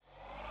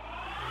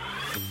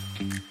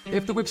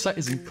If the website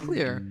isn't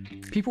clear,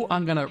 people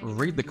aren't going to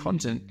read the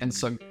content, and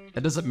so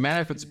it doesn't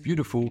matter if it's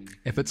beautiful,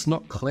 if it's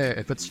not clear,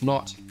 if it's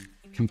not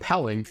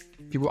compelling,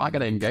 people aren't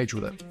going to engage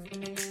with it.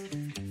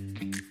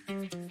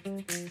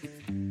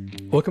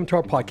 Welcome to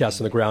our podcast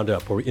On the Ground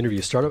Up, where we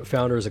interview startup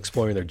founders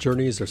exploring their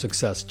journeys, their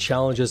success,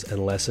 challenges,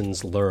 and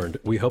lessons learned.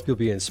 We hope you'll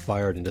be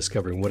inspired in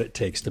discovering what it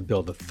takes to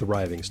build a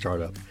thriving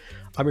startup.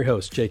 I'm your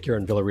host, Jake here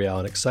in Villarreal,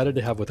 and excited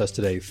to have with us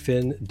today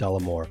Finn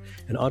Dollimore,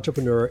 an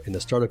entrepreneur in the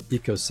startup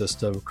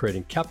ecosystem,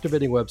 creating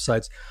captivating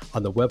websites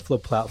on the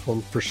Webflow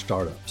platform for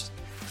startups.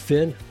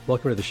 Finn,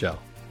 welcome to the show.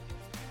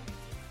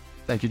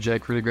 Thank you,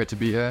 Jake. Really great to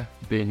be here.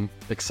 Been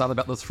excited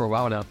about this for a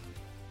while now.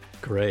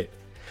 Great.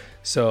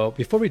 So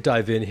before we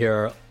dive in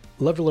here,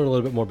 I'd love to learn a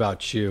little bit more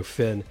about you.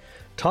 Finn,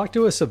 talk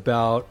to us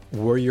about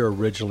where you're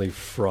originally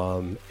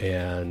from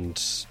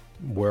and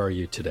where are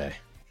you today?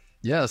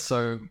 Yeah,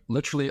 so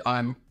literally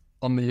I'm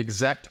on the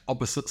exact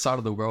opposite side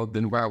of the world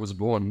than where I was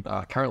born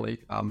currently.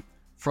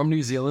 From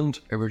New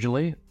Zealand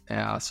originally,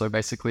 so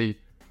basically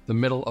the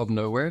middle of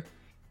nowhere.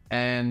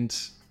 And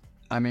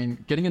I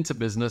mean, getting into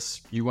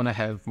business, you want to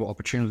have more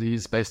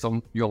opportunities based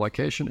on your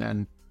location.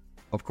 And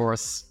of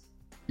course,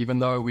 even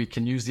though we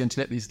can use the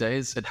internet these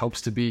days, it helps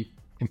to be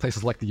in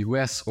places like the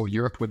US or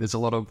Europe where there's a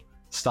lot of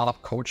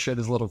startup culture,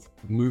 there's a lot of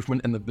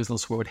movement in the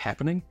business world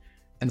happening.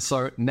 And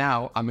so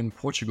now I'm in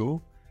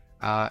Portugal.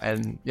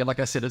 And yeah, like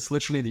I said, it's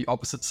literally the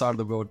opposite side of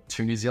the world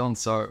to New Zealand.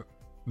 So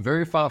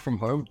very far from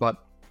home,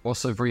 but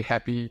also very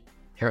happy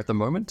here at the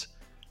moment.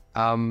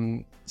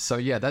 So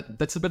yeah,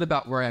 that's a bit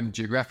about where I am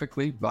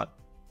geographically, but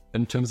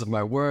in terms of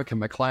my work and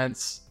my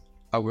clients,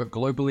 I work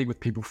globally with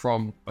people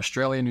from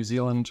Australia, New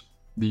Zealand,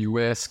 the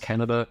US,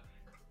 Canada.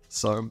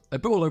 So a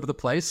bit all over the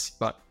place,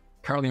 but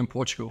currently in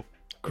Portugal.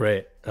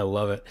 Great. I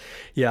love it.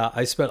 Yeah,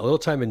 I spent a little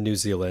time in New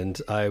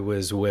Zealand. I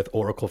was with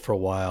Oracle for a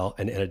while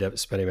and ended up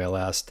spending my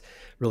last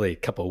really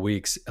couple of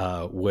weeks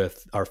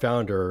with our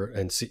founder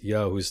and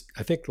CEO, who's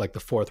I think like the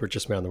fourth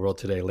richest man in the world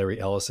today, Larry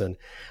Ellison,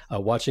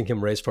 watching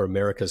him race for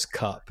America's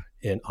Cup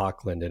in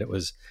Auckland. And it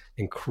was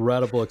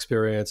incredible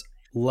experience.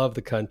 Love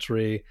the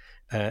country.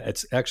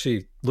 It's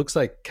actually looks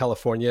like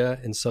California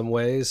in some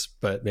ways,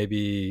 but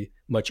maybe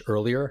much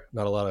earlier.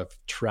 Not a lot of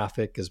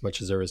traffic as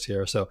much as there is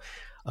here. So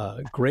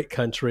great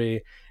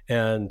country.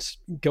 And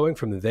going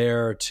from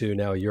there to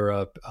now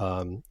Europe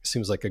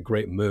seems like a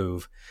great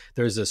move.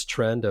 There's this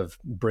trend of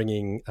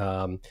bringing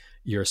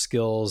your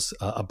skills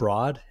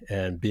abroad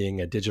and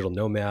being a digital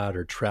nomad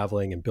or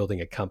traveling and building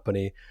a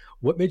company.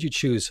 What made you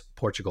choose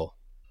Portugal?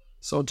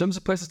 So in terms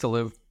of places to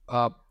live,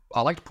 I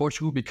liked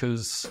Portugal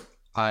because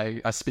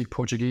I speak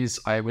Portuguese.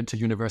 I went to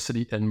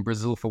university in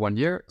Brazil for 1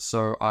 year,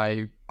 so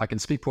I can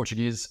speak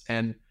Portuguese.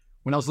 And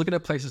when I was looking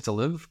at places to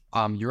live,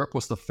 Europe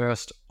was the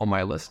first on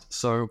my list.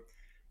 So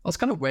I was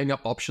kind of weighing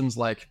up options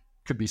like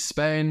could be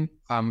Spain.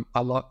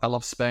 I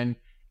love Spain.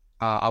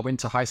 I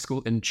went to high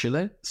school in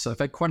Chile, so I've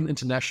had quite an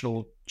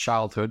international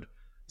childhood.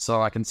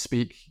 So I can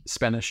speak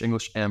Spanish,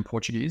 English, and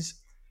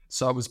Portuguese.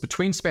 So I was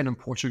between Spain and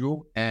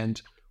Portugal.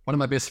 And one of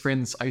my best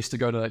friends, I used to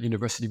go to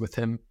university with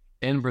him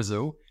in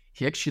Brazil.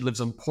 He actually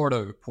lives in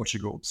Porto,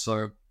 Portugal.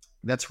 So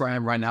that's where I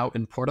am right now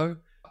in Porto.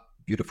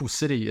 Beautiful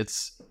city.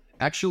 It's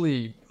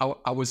actually,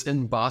 I was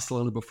in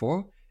Barcelona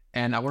before,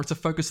 and I wanted to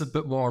focus a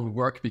bit more on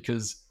work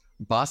because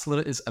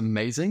Barcelona is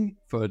amazing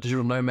for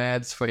digital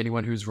nomads, for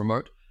anyone who's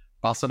remote.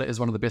 Barcelona is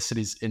one of the best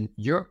cities in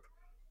Europe,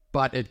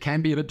 but it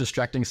can be a bit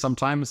distracting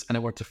sometimes, and I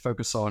want to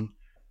focus on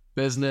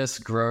business,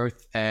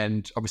 growth,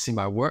 and obviously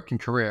my work and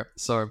career.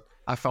 So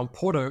I found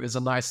Porto is a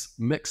nice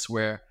mix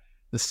where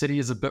the city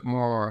is a bit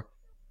more,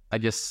 I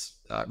guess,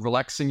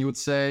 relaxing, you would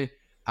say.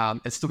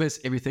 It still has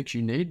everything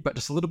you need, but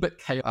just a little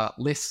bit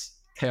less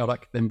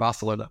chaotic than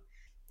Barcelona.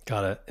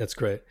 Got it. That's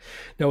great.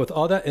 Now, with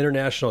all that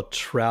international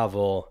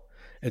travel,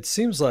 it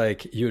seems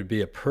like you would be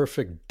a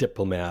perfect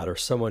diplomat or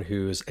someone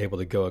who's able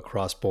to go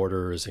across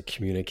borders and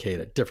communicate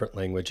at different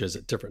languages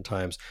at different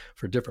times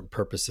for different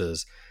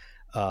purposes.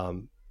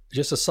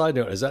 Just a side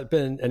note, has that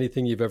been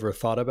anything you've ever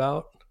thought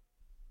about?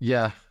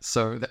 Yeah.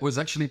 So that was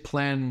actually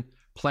plan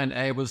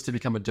A was to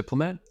become a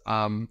diplomat.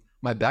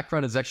 My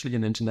background is actually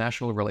in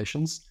international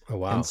relations. Oh,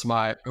 wow. Hence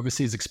my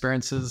overseas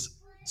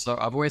experiences. So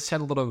I've always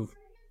had a lot of,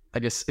 I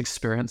guess,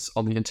 experience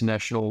on the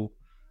international,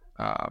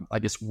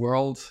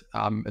 world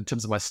in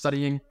terms of my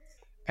studying.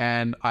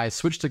 And I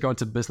switched to go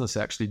into business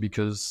actually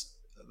because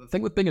the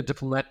thing with being a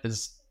diplomat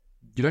is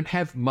you don't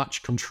have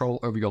much control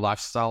over your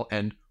lifestyle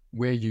and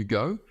where you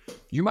go.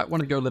 You might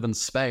want to go live in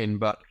Spain,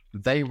 but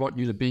they want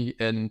you to be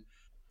in,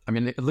 I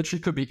mean, it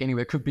literally could be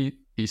anywhere. It could be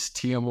East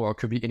Timor, or it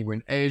could be anywhere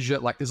in Asia.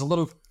 Like there's a lot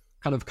of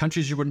kind of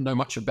countries you wouldn't know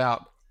much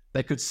about.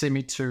 They could send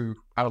me to,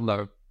 I don't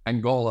know,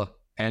 Angola,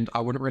 and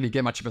I wouldn't really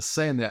get much of a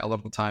say in that a lot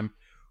of the time.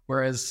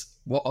 Whereas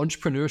what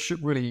entrepreneurship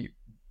really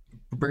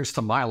brings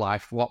to my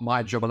life, what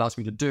my job allows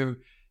me to do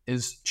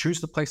is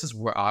choose the places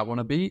where I want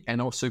to be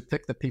and also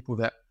pick the people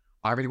that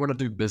I really want to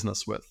do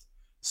business with.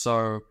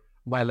 So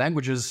my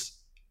languages,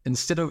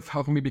 instead of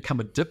helping me become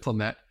a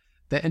diplomat,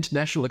 that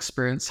international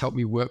experience helped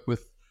me work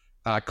with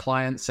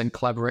clients and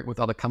collaborate with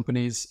other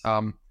companies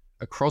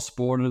across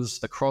borders,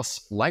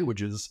 across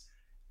languages.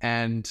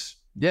 And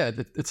yeah,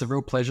 it's a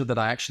real pleasure that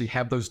I actually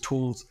have those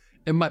tools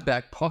in my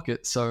back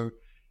pocket. So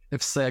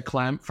if, say, a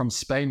client from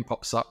Spain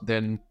pops up,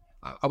 then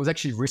I was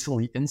actually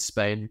recently in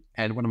Spain,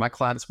 and one of my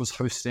clients was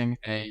hosting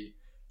an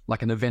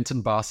event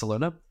in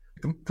Barcelona,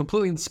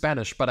 completely in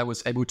Spanish, but I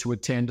was able to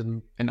attend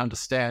and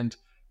understand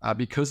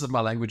because of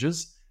my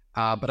languages.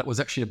 But it was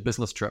actually a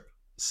business trip.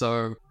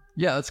 So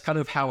yeah, that's kind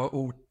of how it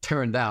all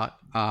turned out.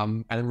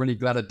 And I'm really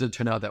glad it did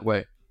turn out that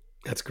way.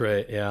 That's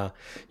great. Yeah.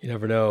 You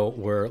never know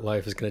where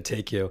life is going to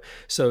take you.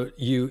 So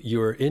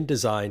you're in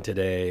design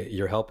today.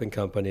 You're helping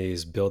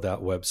companies build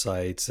out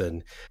websites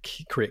and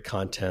create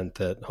content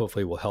that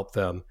hopefully will help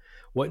them.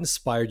 What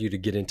inspired you to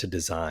get into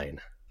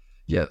design?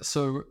 Yeah.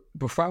 So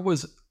before I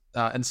was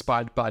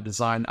inspired by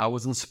design, I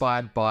was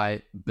inspired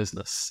by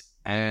business.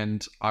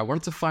 And I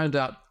wanted to find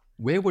out,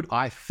 where would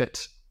I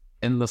fit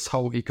in this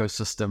whole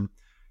ecosystem?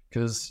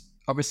 Because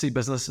obviously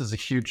business is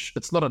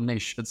it's not a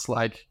niche.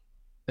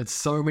 It's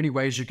so many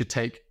ways you could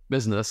take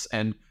business.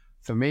 And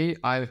for me,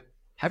 I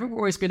haven't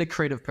always been a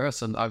creative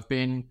person. I've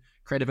been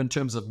creative in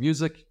terms of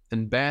music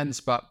and bands,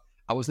 but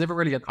I was never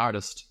really an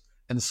artist.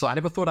 And so I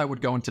never thought I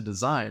would go into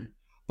design.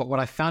 But what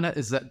I found out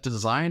is that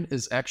design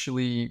is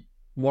actually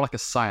more like a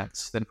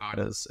science than art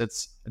is. It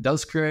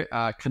does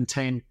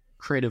contain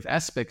creative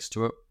aspects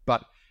to it,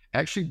 but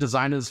actually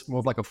design is more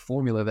of like a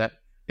formula that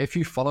if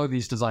you follow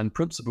these design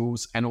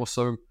principles and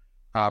also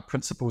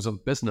principles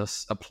of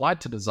business applied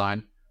to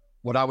design,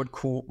 what I would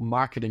call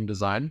marketing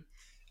design,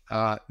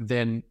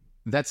 then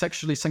that's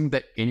actually something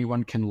that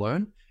anyone can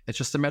learn. It's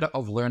just a matter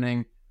of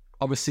learning,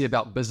 obviously,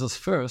 about business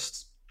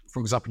first.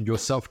 For example,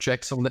 yourself,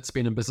 Jack, someone that's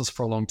been in business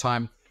for a long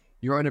time,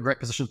 you're in a great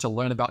position to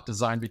learn about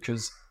design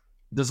because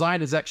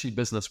design is actually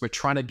business. We're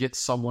trying to get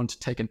someone to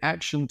take an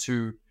action,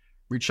 to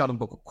reach out and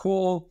book a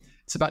call.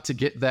 It's about to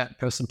get that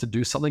person to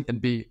do something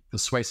and be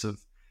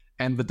persuasive.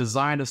 And the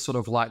design is sort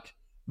of like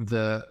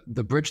the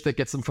bridge that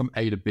gets them from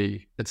A to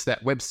B. It's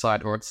that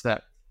website, or it's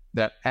that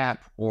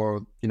app,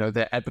 or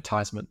their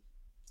advertisement.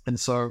 And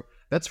so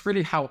that's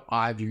really how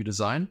I view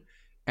design.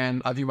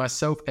 And I view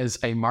myself as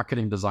a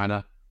marketing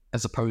designer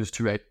as opposed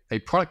to a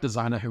product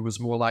designer who was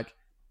more like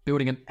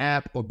building an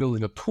app or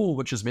building a tool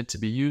which is meant to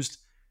be used.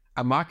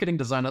 A marketing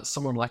designer,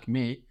 someone like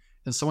me,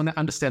 is someone that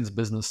understands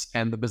business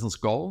and the business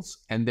goals,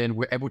 and then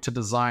we're able to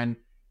design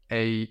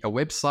a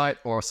website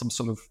or some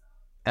sort of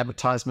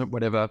advertisement,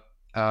 whatever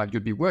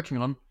you'd be working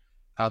on.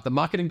 The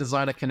marketing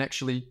designer can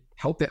actually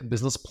help that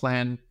business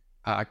plan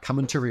come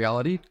into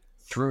reality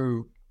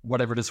through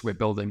whatever it is we're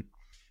building.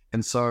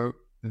 And so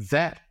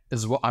that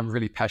is what I'm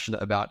really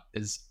passionate about,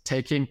 is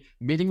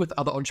meeting with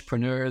other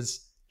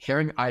entrepreneurs,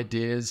 hearing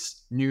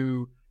ideas,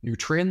 new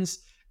trends,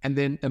 and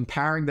then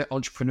empowering that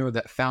entrepreneur,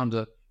 that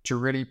founder, to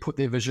really put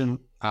their vision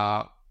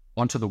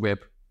onto the web,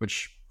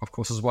 which of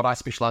course is what I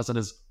specialize in,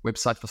 is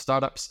website for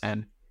startups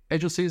and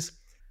agencies.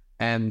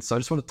 And so I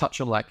just want to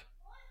touch on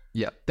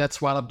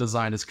that's why I love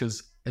design, is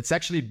because it's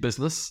actually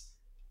business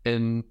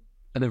in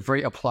a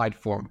very applied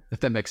form, if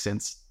that makes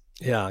sense.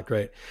 Yeah,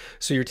 great.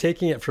 So you're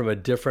taking it from a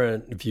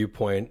different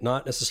viewpoint,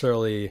 not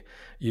necessarily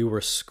you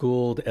were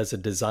schooled as a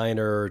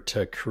designer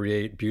to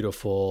create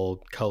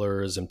beautiful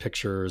colors and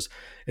pictures.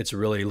 It's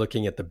really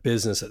looking at the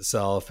business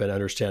itself and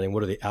understanding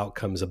what are the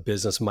outcomes a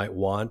business might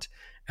want,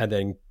 and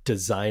then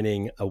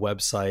designing a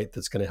website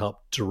that's going to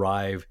help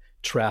drive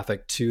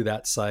traffic to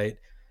that site,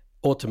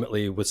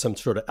 ultimately with some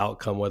sort of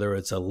outcome, whether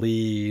it's a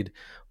lead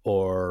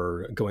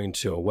or going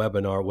to a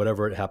webinar,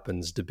 whatever it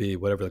happens to be,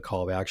 whatever the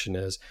call of action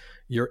is,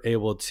 you're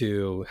able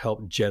to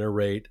help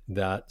generate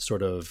that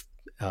sort of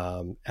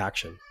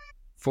action.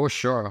 For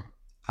sure.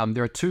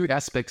 There are two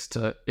aspects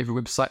to every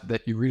website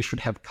that you really should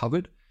have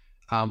covered.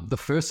 The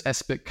first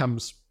aspect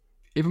comes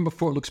even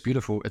before it looks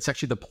beautiful. It's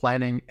actually the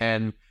planning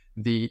and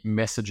the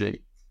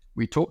messaging.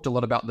 We talked a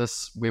lot about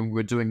this when we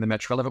were doing the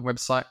Match Relevant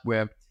website,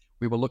 where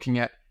we were looking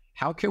at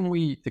how can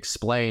we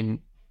explain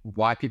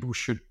why people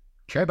should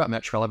care about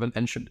Match Relevant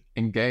and should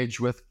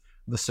engage with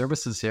the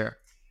services here.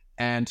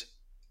 And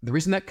the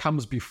reason that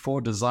comes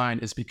before design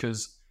is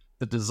because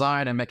the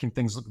design and making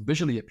things look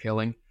visually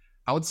appealing,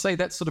 I would say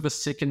that's sort of a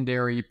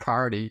secondary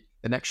priority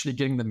than actually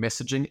getting the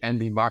messaging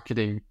and the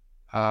marketing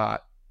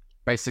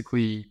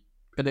basically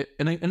in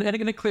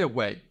a clear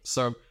way.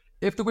 So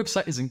if the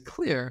website isn't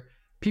clear,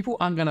 people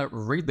aren't going to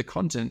read the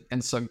content.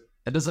 And so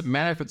it doesn't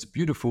matter if it's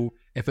beautiful,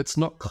 if it's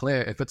not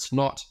clear, if it's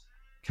not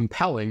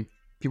compelling,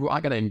 people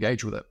aren't going to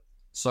engage with it.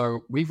 So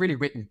we really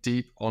went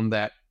deep on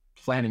that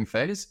planning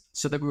phase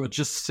so that we were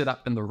just set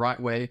up in the right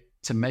way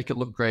to make it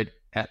look great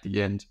at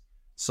the end.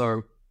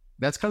 So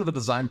that's kind of the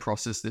design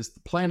process. There's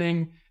the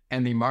planning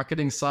and the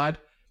marketing side.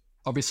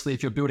 Obviously,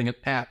 if you're building an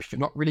app, you're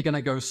not really going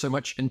to go so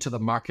much into the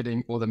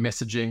marketing or the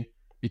messaging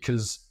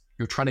because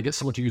you're trying to get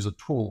someone to use a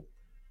tool.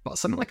 But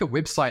something like a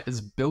website is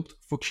built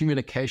for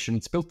communication.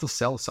 It's built to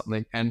sell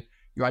something. And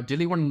you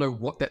ideally want to know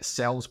what that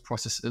sales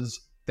process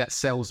is, that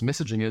sales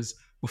messaging is,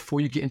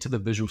 before you get into the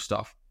visual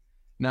stuff.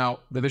 Now,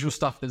 the visual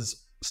stuff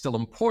is still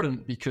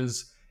important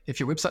because if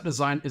your website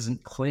design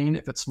isn't clean,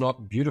 if it's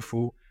not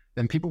beautiful,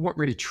 then people won't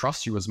really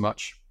trust you as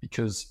much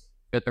because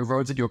it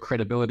erodes at your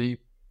credibility,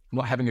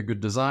 not having a good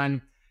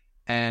design.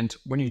 And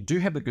when you do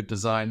have the good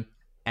design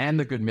and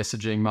the good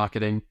messaging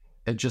marketing,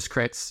 it just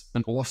creates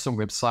an awesome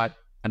website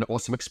and an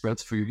awesome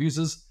experience for your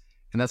users.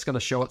 And that's going to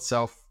show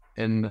itself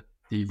in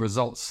the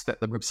results that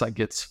the website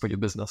gets for your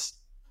business.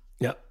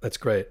 Yeah, that's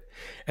great.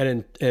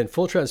 And in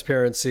full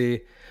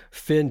transparency,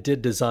 Finn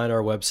did design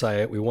our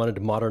website. We wanted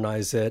to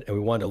modernize it, and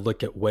we wanted to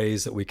look at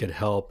ways that we could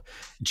help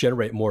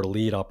generate more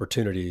lead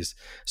opportunities.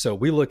 So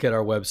we look at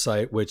our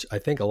website, which I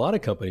think a lot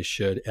of companies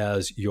should,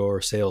 as your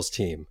sales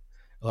team.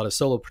 A lot of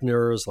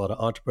solopreneurs, a lot of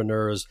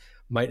entrepreneurs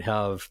might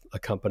have a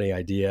company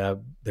idea.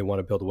 They want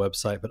to build a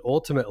website, but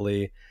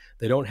ultimately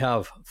they don't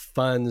have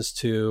funds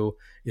to,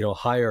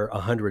 hire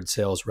 100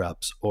 sales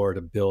reps or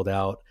to build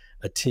out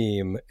a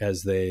team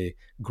as they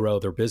grow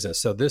their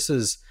business. So this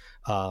is,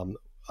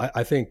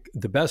 I think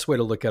the best way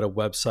to look at a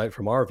website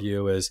from our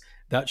view is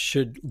that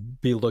should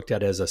be looked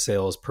at as a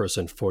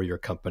salesperson for your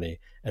company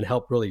and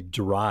help really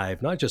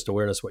drive not just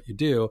awareness of what you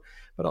do,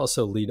 but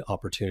also lead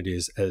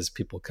opportunities as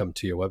people come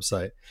to your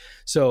website.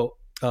 So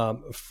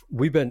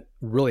we've been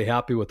really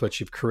happy with what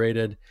you've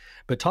created,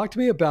 but talk to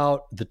me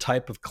about the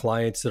type of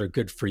clients that are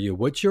good for you.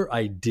 What's your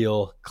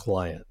ideal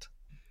client?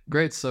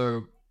 Great.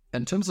 So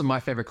in terms of my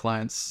favorite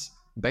clients,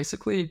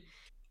 basically,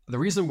 the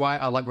reason why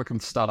I like working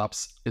with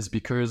startups is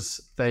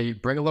because they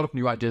bring a lot of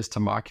new ideas to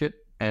market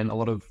and a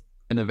lot of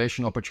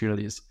innovation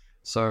opportunities.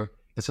 So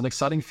it's an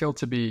exciting field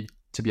to be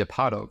a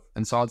part of.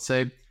 And so I'd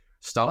say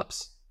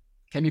startups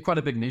can be quite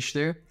a big niche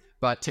there,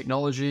 but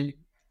technology,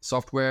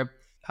 software,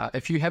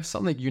 if you have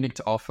something unique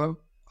to offer,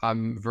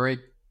 I'm very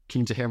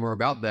keen to hear more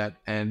about that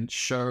and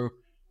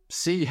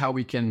see how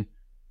we can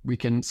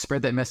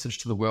spread that message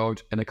to the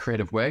world in a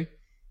creative way,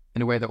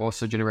 in a way that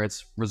also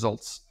generates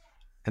results.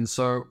 And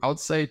so I would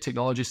say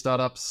technology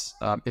startups,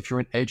 if you're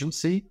an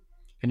agency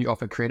and you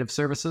offer creative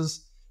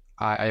services,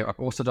 I've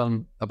also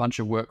done a bunch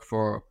of work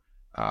for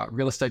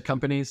real estate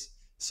companies.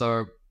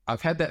 So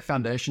I've had that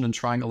foundation in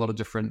trying a lot of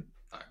different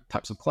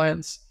types of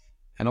clients.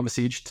 And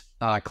obviously each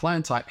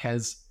client type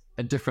has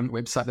a different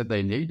website that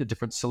they need, a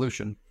different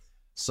solution.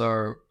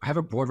 So I have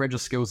a broad range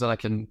of skills that I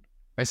can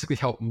basically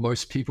help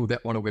most people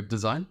that want a web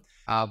design.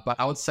 But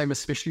I would say I'm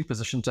especially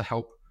positioned to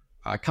help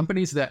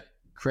companies that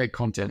create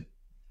content.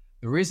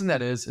 The reason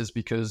that is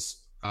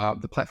because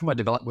the platform I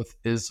develop with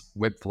is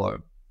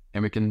Webflow.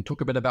 And we can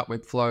talk a bit about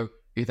Webflow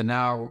either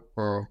now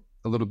or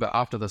a little bit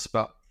after this.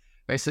 But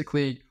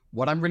basically,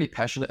 what I'm really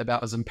passionate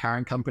about is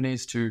empowering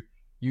companies to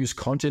use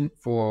content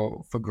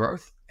for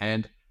growth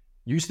and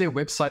use their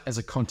website as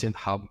a content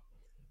hub.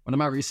 One of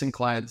my recent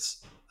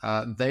clients,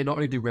 they not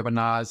only do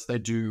webinars, they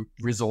do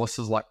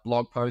resources like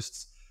blog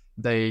posts.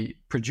 They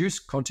produce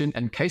content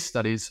and case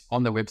studies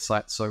on their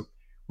website. So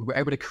we were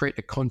able to create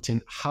a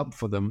content hub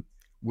for them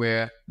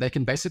where they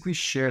can basically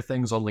share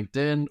things on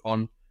LinkedIn,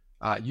 on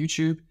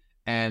YouTube,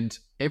 and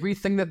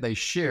everything that they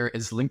share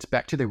is linked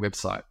back to their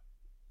website.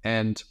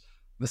 And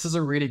this is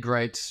a really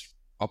great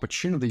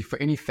opportunity for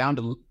any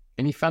founder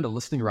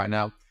listening right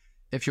now.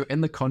 If you're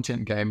in the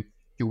content game,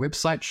 your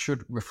website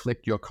should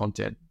reflect your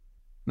content.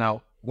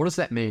 Now, what does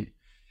that mean?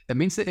 It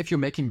means that if you're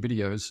making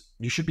videos,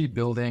 you should be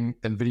building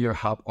a video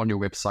hub on your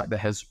website that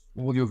has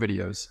all your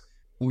videos,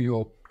 all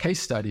your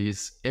case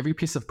studies, every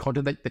piece of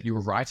content that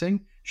you're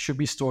writing should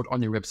be stored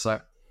on your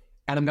website.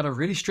 And I'm going to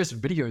really stress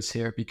videos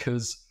here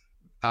because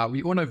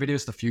we all know video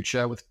is the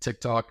future with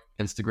TikTok,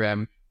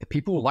 Instagram.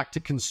 People like to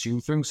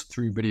consume things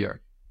through video.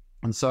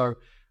 And so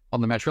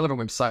on the Match Relevant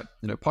website,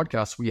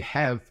 podcasts, we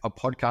have a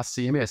podcast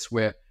CMS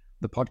where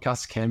the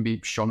podcast can be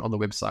shown on the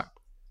website.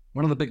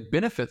 One of the big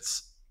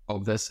benefits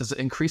of this is it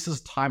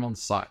increases time on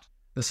site.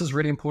 This is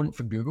really important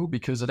for Google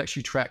because it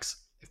actually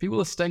tracks if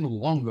people are staying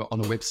longer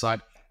on the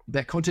website,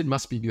 that content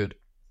must be good.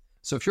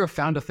 So if you're a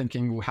founder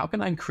thinking, well, how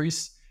can I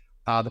increase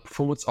the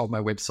performance of my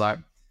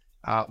website?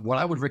 What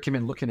I would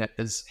recommend looking at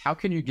is how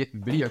can you get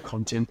video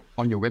content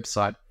on your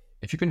website?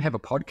 If you can have a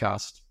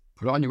podcast,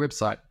 put it on your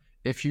website.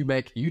 If you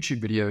make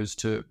YouTube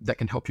videos that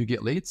can help you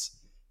get leads,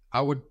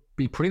 I would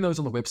be putting those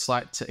on the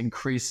website to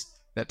increase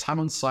that time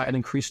on site and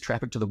increase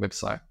traffic to the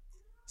website.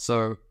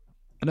 So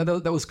I know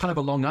that was kind of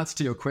a long answer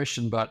to your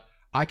question, but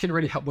I can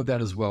really help with that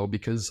as well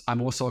because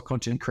I'm also a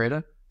content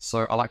creator.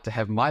 So I like to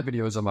have my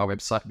videos on my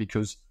website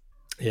because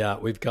yeah,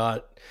 we've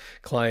got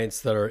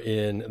clients that are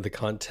in the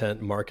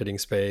content marketing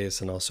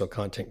space and also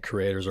content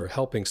creators or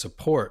helping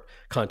support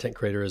content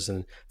creators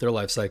in their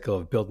life cycle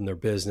of building their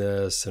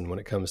business. And when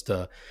it comes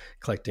to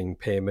collecting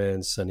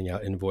payments, sending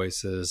out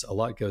invoices, a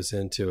lot goes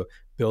into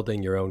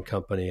building your own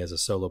company as a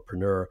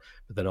solopreneur,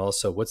 but then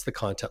also what's the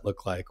content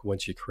look like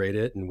once you create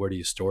it and where do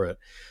you store it?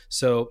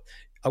 So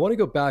I want to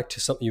go back to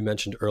something you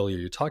mentioned earlier.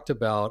 You talked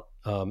about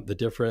the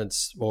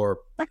difference or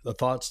the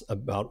thoughts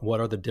about what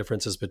are the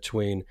differences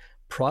between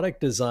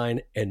product design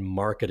and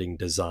marketing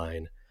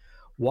design.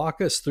 Walk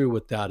us through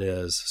what that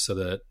is so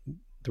that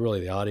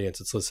really the audience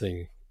that's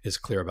listening is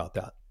clear about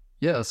that.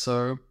 Yeah,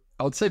 so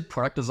I would say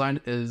product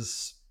design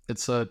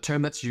it's a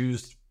term that's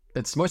used,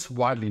 it's most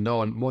widely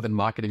known more than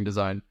marketing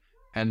design.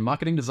 And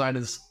marketing design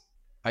is,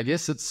 I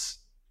guess it's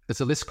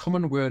a less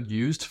common word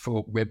used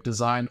for web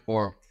design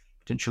or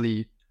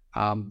potentially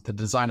the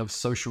design of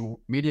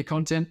social media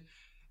content.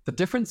 The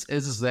difference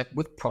is that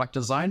with product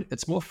design,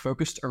 it's more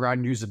focused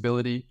around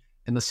usability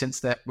in the sense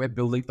that we're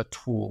building a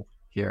tool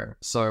here.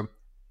 So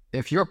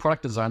if you're a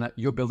product designer,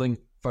 you're building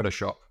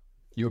Photoshop.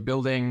 You're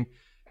building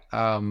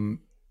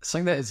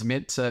something that is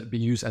meant to be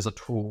used as a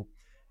tool.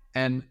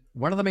 And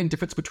one of the main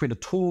differences between a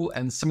tool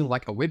and something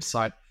like a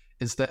website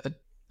is that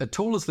a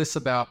tool is less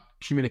about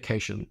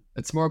communication.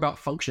 It's more about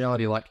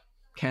functionality, like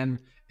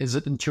is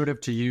it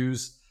intuitive to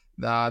use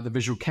the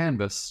visual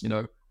canvas?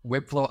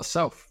 Webflow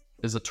itself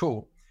is a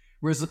tool.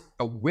 Whereas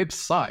a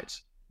website,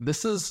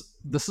 this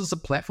is a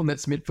platform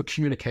that's meant for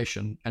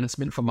communication and it's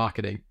meant for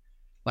marketing.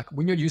 Like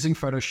when you're using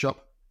Photoshop,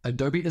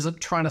 Adobe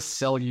isn't trying to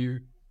sell you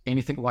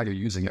anything while you're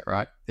using it,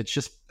 right? It's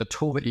just a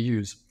tool that you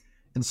use.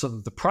 And so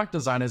the product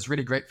design is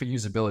really great for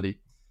usability.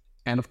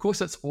 And of course,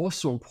 that's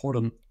also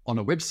important on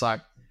a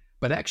website.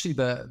 But actually,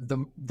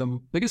 the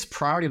biggest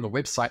priority on the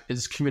website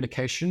is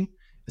communication,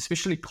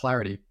 especially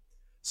clarity.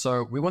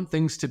 So we want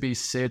things to be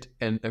said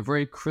in a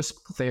very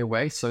crisp, clear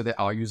way so that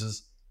our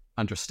users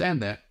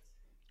understand that.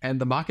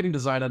 And the marketing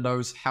designer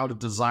knows how to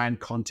design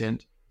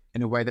content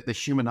in a way that the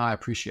human eye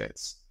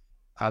appreciates.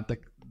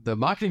 The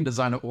marketing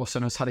designer also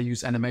knows how to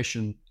use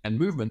animation and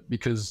movement,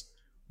 because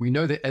we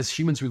know that as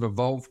humans, we've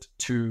evolved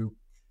to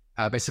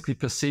basically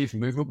perceive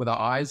movement with our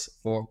eyes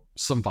for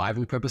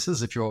survival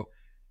purposes. If you're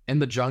in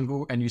the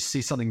jungle and you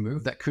see something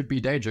move, that could be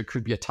danger,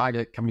 could be a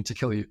tiger coming to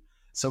kill you.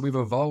 So we've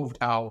evolved,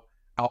 our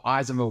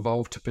eyes have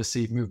evolved to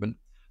perceive movement.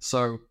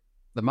 So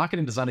the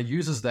marketing designer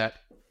uses that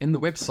in the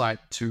website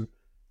to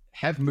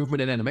have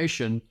movement and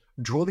animation,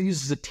 draw the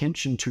user's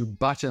attention to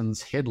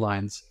buttons,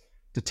 headlines,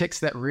 to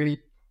text that really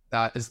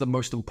is the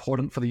most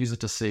important for the user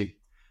to see.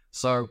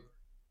 So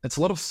it's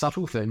a lot of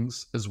subtle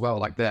things as well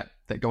like that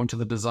go into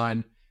the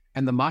design.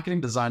 And the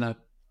marketing designer,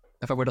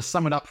 if I were to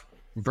sum it up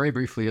very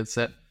briefly, it's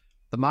that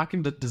the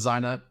marketing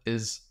designer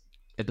is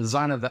a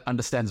designer that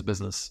understands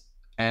business,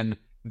 and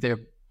they're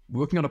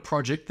working on a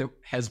project that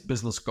has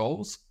business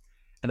goals.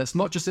 And it's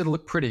not just there to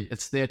look pretty,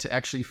 it's there to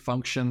actually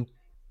function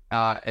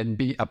and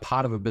be a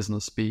part of a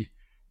business, be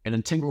an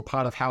integral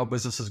part of how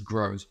businesses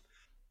grows.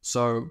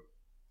 So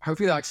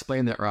hopefully I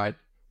explained that right.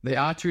 There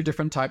are two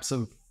different types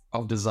of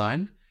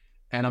design,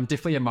 and I'm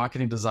definitely a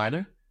marketing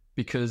designer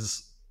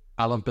because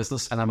I love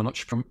business and I'm an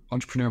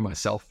entrepreneur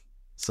myself.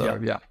 So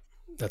yeah.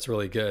 That's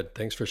really good.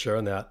 Thanks for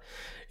sharing that.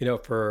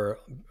 For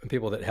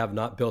people that have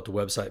not built a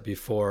website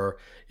before,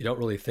 you don't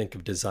really think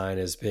of design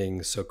as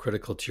being so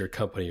critical to your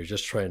company. You're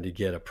just trying to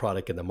get a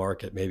product in the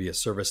market, maybe a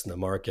service in the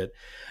market.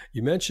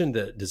 You mentioned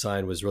that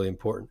design was really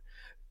important.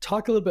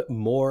 Talk a little bit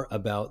more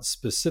about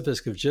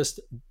specifics of just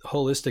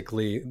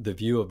holistically the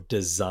view of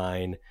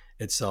design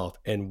itself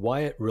and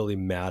why it really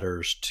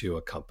matters to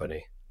a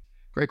company.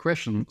 Great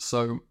question.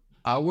 So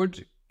I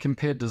would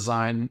compare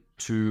design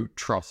to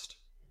trust.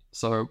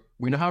 So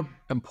we know how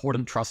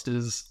important trust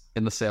is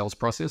in the sales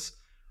process,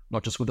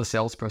 not just with a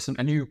salesperson.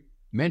 And you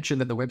mentioned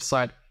that the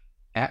website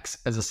acts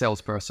as a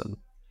salesperson.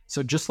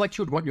 So just like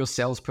you would want your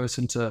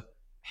salesperson to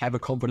have a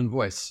confident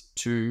voice,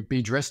 to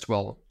be dressed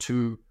well,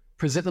 to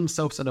present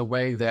themselves in a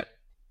way that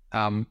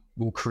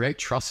will create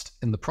trust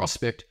in the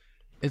prospect,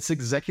 it's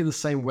exactly the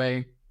same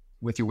way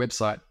with your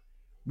website.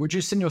 Would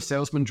you send your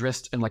salesman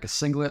dressed in like a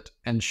singlet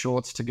and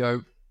shorts to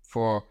go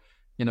for,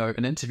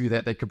 an interview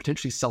that they could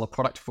potentially sell a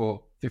product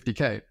for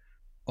 $50K?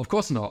 Of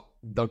course not.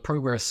 They'll probably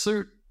wear a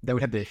suit. They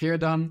would have their hair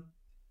done.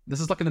 This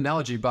is like an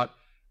analogy, but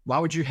why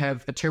would you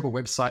have a terrible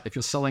website if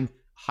you're selling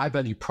high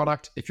value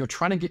product? If you're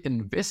trying to get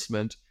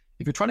investment,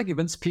 if you're trying to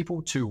convince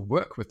people to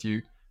work with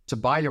you, to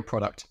buy your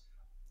product,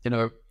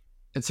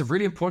 it's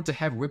really important to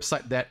have a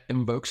website that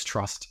invokes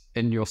trust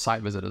in your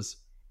site visitors.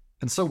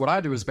 And so what I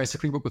do is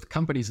basically work with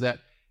companies that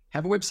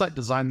have a website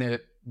design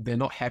they're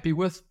not happy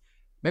with.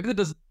 Maybe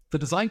the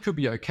design could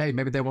be okay.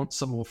 Maybe they want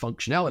some more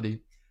functionality,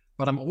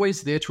 but I'm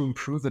always there to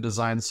improve the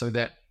design so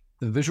that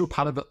the visual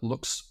part of it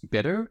looks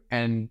better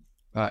and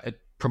it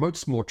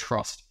promotes more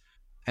trust.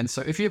 And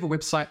so if you have a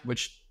website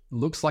which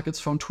looks like it's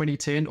from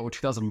 2010 or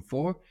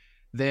 2004,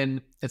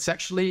 then it's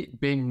actually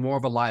being more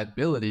of a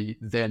liability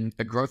than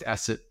a growth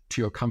asset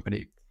to your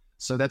company.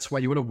 So that's why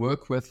you want to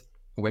work with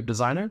a web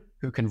designer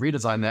who can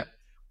redesign that.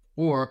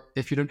 Or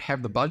if you don't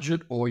have the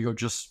budget or you're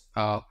just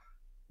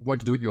want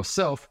to do it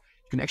yourself,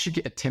 you can actually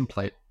get a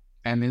template.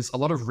 And there's a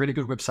lot of really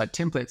good website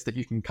templates that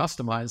you can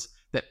customize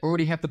that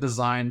already have the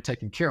design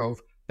taken care of.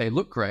 They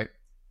look great.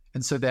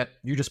 And so that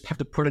you just have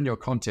to put in your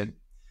content.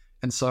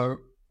 And so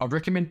I'd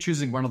recommend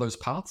choosing one of those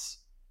paths.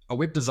 A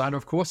web designer,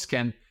 of course,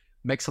 can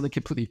make something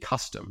completely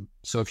custom.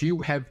 So if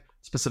you have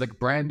specific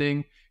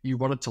branding, you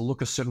want it to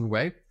look a certain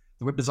way,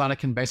 the web designer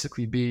can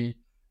basically be,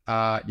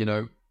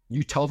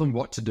 you tell them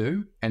what to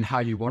do and how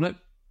you want it,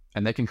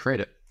 and they can create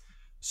it.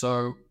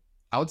 So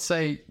I would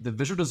say the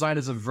visual design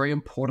is a very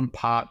important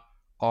part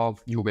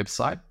of your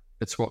website.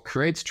 It's what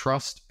creates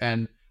trust,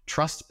 and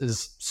trust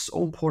is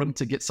so important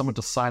to get someone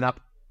to sign up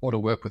or to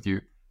work with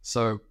you.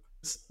 So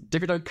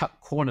definitely don't cut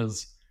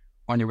corners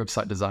on your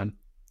website design.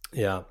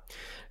 Yeah.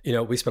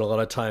 We spent a lot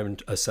of time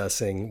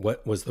assessing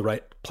what was the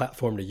right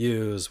platform to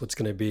use, what's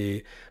going to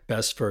be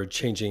best for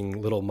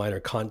changing little minor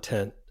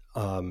content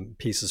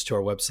pieces to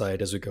our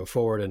website as we go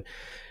forward. And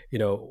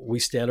we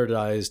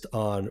standardized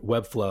on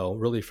Webflow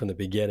really from the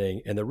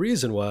beginning. And the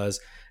reason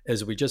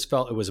is we just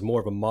felt it was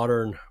more of a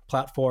modern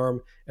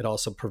platform. It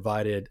also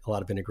provided a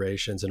lot of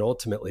integrations, and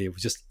ultimately it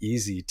was just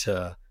easy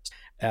to,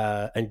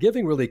 and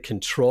giving really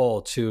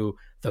control to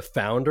the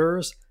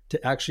founders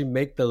to actually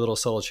make the little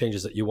subtle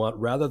changes that you want,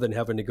 rather than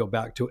having to go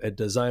back to a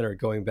designer,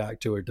 going back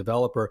to a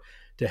developer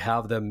to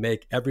have them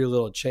make every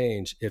little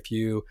change. If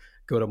you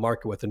go to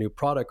market with a new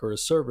product or a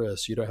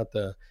service, you don't have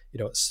to,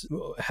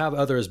 have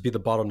others be the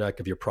bottleneck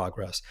of your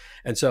progress.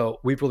 And so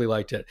we've really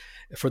liked it.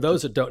 For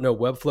those that don't know,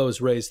 Webflow has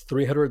raised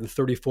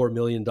 $334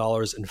 million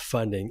in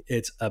funding.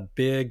 It's a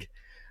big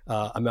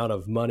amount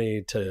of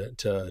money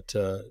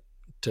to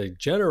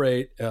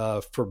generate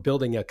for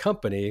building a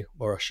company,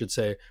 or I should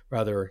say,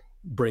 rather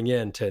bring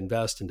in to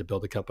invest and to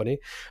build a company.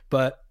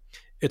 But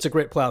it's a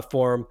great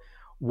platform.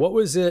 What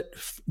was it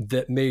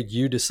that made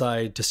you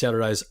decide to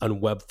standardize on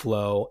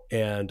Webflow?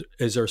 And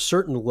is there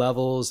certain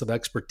levels of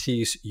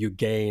expertise you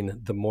gain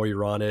the more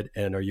you're on it?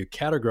 And are you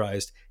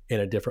categorized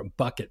in a different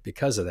bucket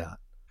because of that?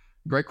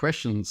 Great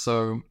question.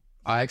 So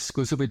I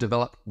exclusively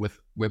develop with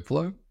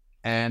Webflow,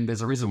 and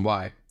there's a reason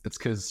why. It's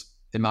because,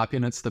 in my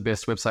opinion, it's the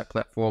best website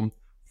platform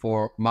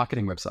for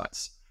marketing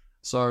websites.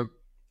 So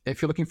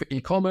if you're looking for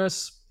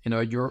e-commerce,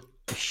 you're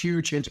a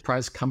huge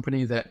enterprise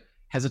company that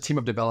has a team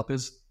of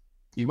developers,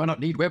 you might not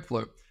need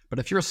Webflow. But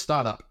if you're a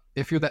startup,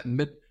 if you're that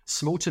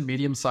small to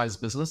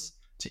medium-sized business,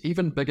 to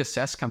even bigger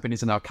SaaS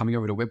companies are now coming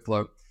over to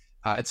Webflow,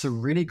 it's a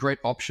really great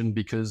option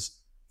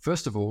because,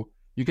 first of all,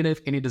 you can have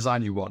any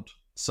design you want.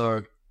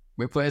 So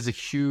Webflow has a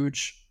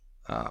huge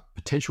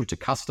potential to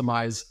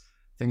customize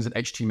things in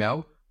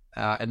HTML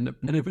and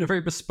in a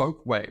very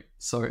bespoke way.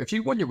 So if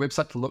you want your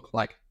website to look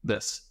like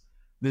this,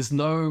 there's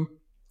no,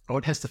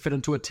 it has to fit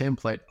into a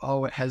template.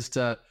 It has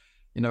to,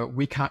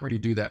 we can't really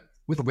do that.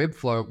 With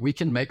Webflow, we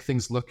can make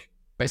things look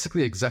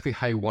basically exactly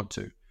how you want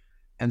to.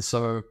 And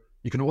so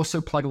you can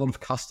also plug a lot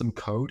of custom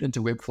code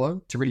into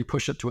Webflow to really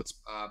push it to its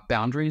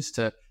boundaries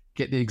to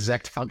get the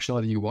exact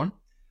functionality you want.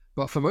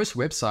 But for most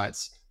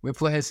websites,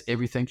 Webflow has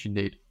everything you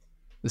need.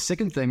 The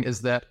second thing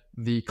is that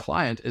the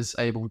client is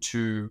able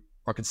to,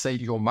 or I could say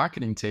your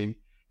marketing team,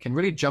 can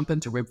really jump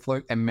into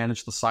Webflow and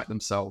manage the site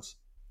themselves.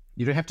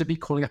 You don't have to be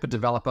calling up a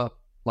developer,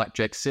 like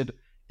Jake said,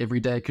 every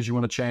day because you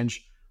want to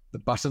change the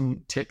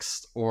button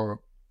text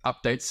or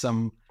update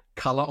some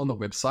color on the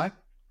website.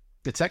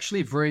 It's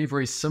actually very,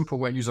 very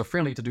simple and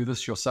user-friendly to do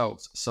this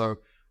yourselves. So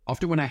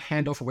often when I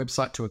hand off a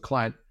website to a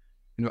client,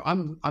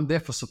 I'm there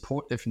for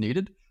support if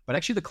needed, but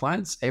actually the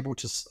client's able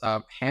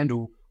to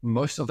handle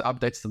most of the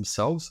updates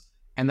themselves,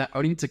 and they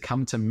only need to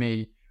come to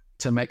me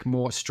to make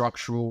more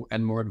structural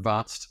and more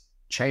advanced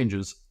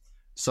changes.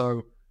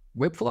 So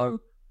Webflow,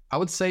 I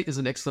would say, is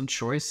an excellent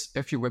choice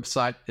if your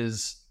website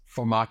is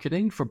for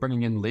marketing, for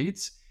bringing in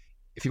leads.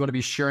 If you want to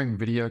be sharing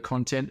video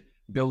content,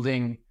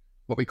 building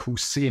what we call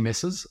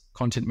CMSs,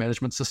 content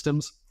management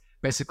systems.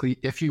 Basically,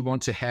 if you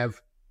want to have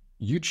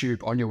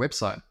YouTube on your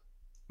website,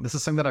 this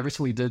is something that I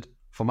recently did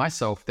for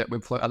myself that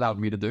Webflow allowed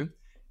me to do,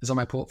 is on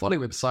my portfolio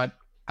website,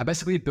 I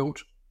basically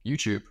built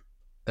YouTube,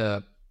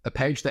 a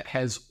page that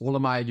has all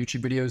of my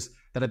YouTube videos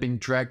that are being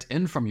dragged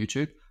in from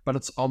YouTube, but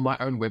it's on my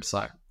own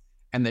website.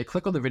 And they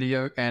click on the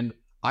video and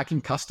I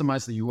can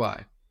customize the UI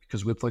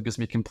because Webflow gives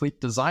me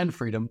complete design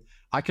freedom.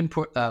 I can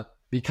put a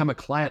become a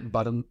client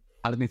button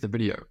underneath the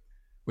video,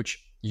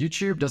 which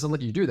YouTube doesn't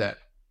let you do that.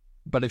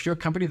 But if you're a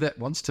company that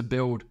wants to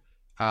build,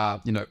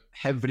 have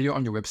video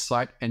on your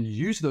website and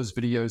use those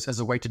videos as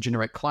a way to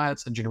generate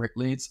clients and generate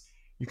leads,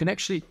 you can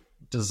actually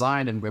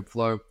design in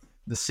Webflow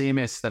the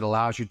CMS that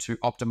allows you to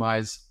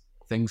optimize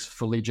things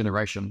for lead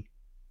generation.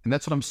 And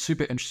that's what I'm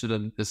super interested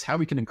in, is how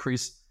we can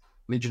increase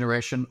lead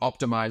generation,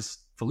 optimize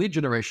for lead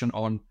generation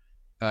on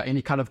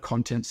any kind of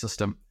content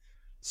system.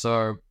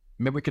 So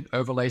maybe we could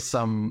overlay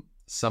some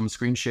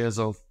screen shares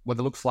of what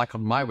it looks like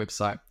on my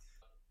website.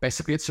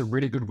 Basically, it's a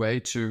really good way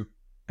to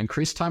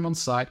increase time on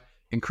site,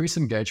 increase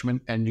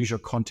engagement, and use your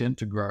content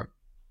to grow.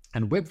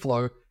 And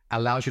Webflow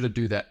allows you to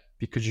do that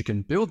because you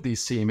can build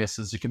these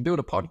CMSs. You can build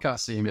a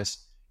podcast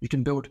CMS. You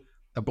can build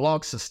a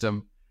blog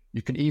system.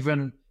 You can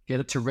even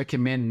get it to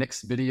recommend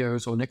next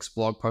videos or next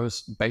blog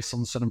posts based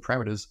on certain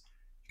parameters.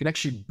 You can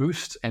actually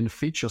boost and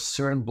feature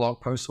certain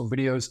blog posts or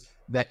videos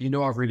that you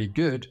know are really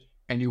good,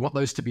 and you want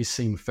those to be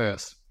seen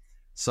first.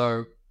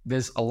 So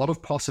there's a lot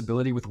of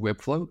possibility with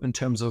Webflow in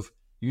terms of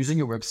using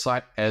your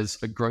website as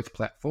a growth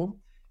platform.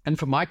 And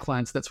for my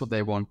clients, that's what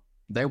they want.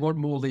 They want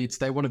more leads.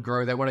 They want to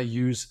grow. They want to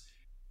use.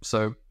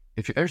 So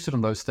if you're interested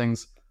in those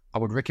things, I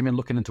would recommend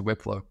looking into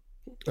Webflow.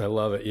 I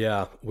love it.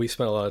 Yeah. We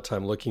spent a lot of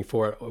time looking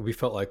for it. We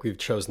felt like we've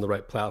chosen the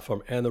right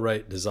platform and the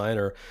right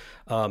designer.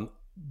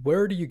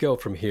 Where do you go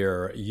from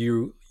here?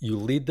 You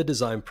lead the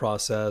design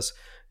process.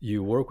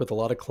 You work with a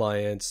lot of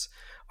clients.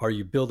 Are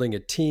you building a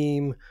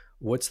team?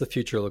 What's the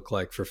future look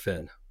like for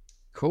Finn?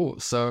 Cool.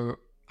 So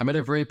I'm at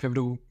a very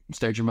pivotal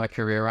stage in my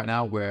career right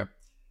now where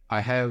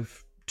I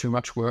have too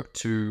much work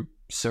to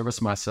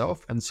service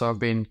myself. And so I've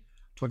been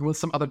working with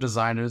some other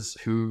designers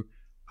who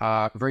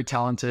are very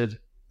talented,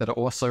 that are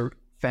also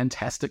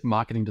fantastic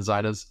marketing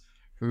designers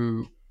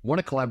who want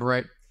to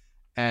collaborate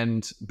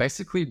and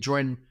basically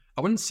join,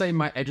 I wouldn't say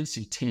my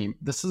agency team.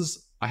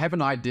 I have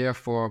an idea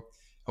for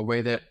a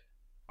way that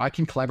I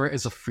can collaborate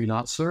as a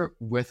freelancer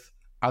with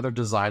other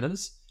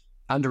designers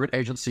under an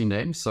agency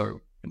name.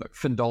 So,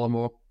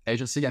 Dollimore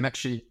agency. I'm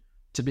actually,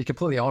 to be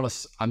completely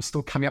honest, I'm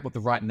still coming up with the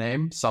right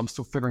name. So I'm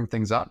still figuring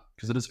things out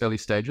because it is early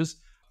stages.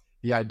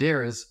 The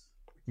idea is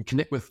you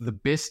connect with the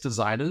best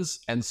designers.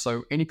 And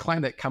so any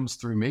client that comes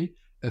through me,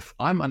 if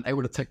I'm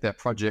unable to take that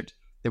project,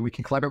 then we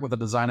can collaborate with a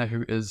designer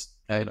who is,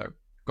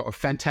 got a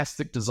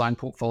fantastic design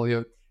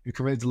portfolio, who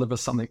can really deliver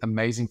something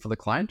amazing for the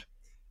client.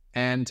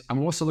 And I'm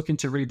also looking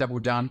to really double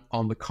down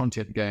on the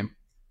content game.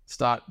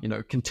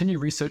 Continue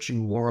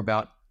researching more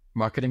about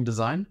marketing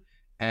design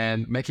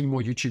and making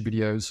more YouTube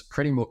videos,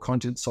 creating more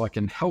content so I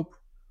can help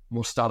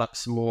more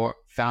startups, more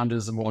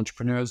founders, and more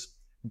entrepreneurs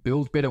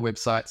build better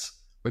websites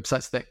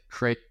that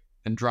create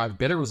and drive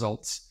better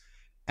results.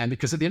 And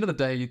because at the end of the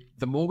day,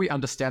 the more we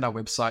understand our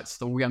websites,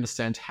 the more we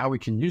understand how we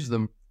can use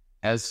them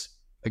as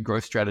a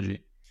growth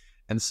strategy.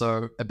 And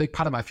so a big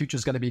part of my future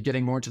is going to be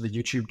getting more into the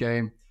YouTube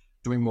game,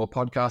 doing more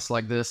podcasts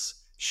like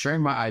this,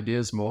 sharing my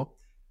ideas more.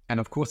 And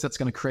of course, that's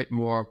going to create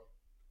more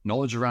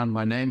knowledge around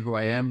my name, who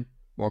I am,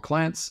 more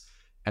clients.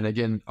 And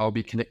again, I'll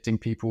be connecting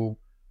people,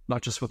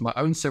 not just with my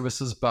own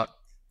services, but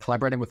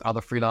collaborating with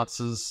other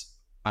freelancers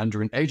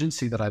under an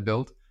agency that I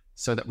build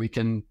so that we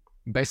can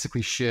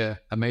basically share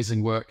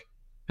amazing work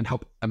and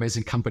help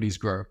amazing companies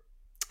grow.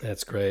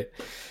 That's great.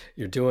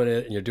 You're doing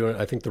it, and you're doing it,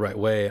 I think, the right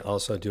way,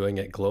 also doing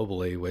it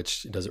globally,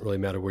 which doesn't really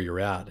matter where you're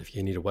at. If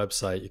you need a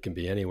website, you can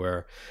be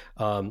anywhere.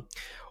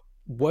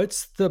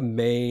 What's the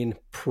main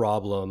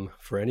problem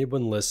for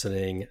anyone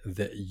listening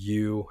that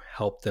you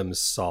help them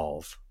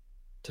solve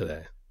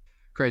today?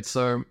 Great.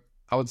 So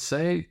I would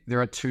say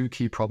there are two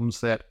key problems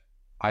that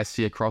I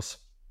see across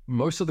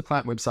most of the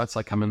client websites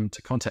I come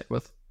into contact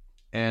with.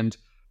 And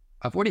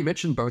I've already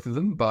mentioned both of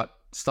them, but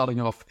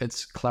starting off,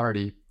 it's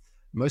clarity.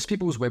 Most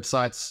people's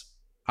websites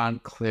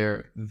aren't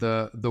clear.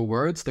 The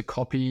words, the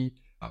copy,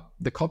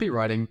 the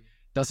copywriting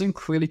doesn't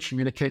clearly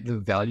communicate the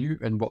value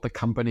and what the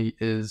company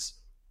is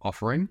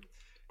offering.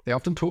 They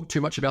often talk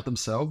too much about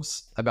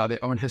themselves, about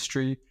their own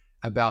history,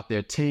 about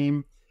their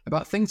team,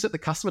 about things that the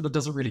customer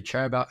doesn't really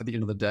care about at the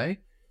end of the day.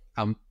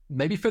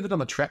 Maybe further down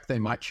the track, they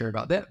might care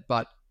about that,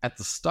 but at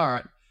the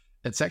start,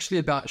 it's actually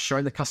about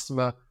showing the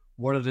customer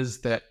what it is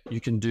that you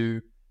can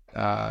do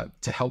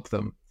to help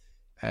them.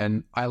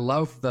 And I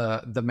love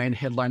the main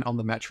headline on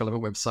the Match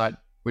Relevant website,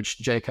 which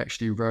Jake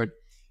actually wrote.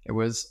 It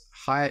was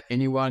hire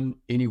anyone,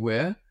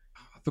 anywhere.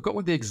 I forgot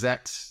what the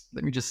exact,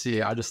 let me just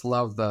see. I just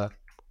love the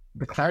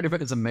clarity of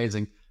it is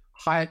amazing.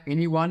 Hire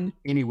anyone,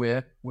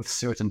 anywhere with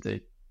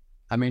certainty.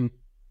 I mean,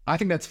 I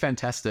think that's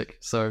fantastic.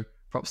 So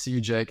props to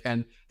you, Jake.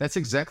 And that's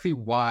exactly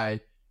why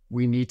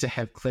we need to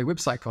have clear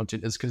website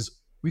content, is because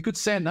we could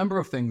say a number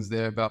of things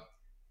there, but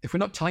if we're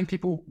not telling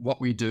people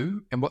what we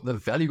do and what the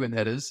value in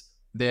that is,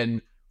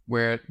 then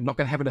we're not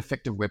going to have an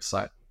effective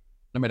website,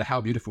 no matter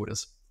how beautiful it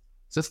is.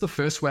 So that's the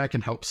first way I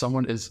can help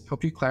someone, is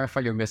help you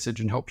clarify your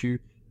message and help you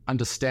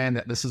understand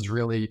that this is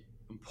really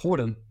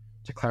important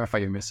to clarify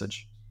your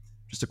message.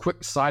 Just a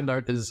quick side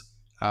note is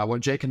what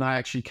Jake and I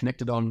actually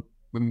connected on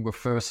when we were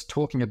first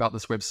talking about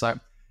this website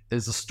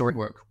is a story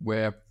work,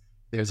 where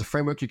there's a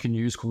framework you can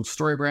use called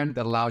StoryBrand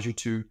that allows you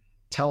to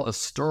tell a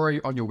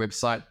story on your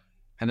website.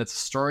 And it's a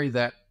story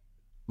that,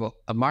 well,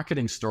 a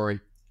marketing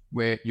story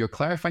where you're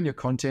clarifying your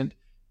content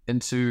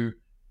into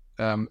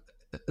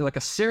like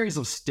a series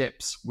of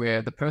steps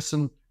where the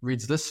person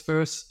reads this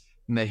first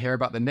and they hear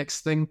about the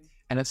next thing.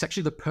 And it's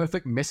actually the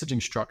perfect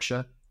messaging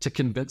structure to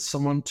convince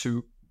someone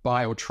to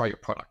buy or try your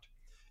product.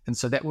 And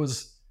so that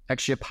was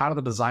actually a part of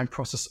the design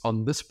process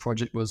on this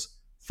project, was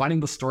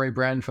finding the story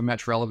brand for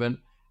Match Relevant,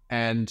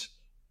 and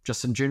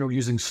just in general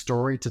using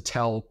story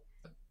to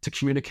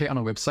communicate on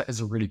a website is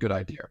a really good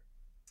idea.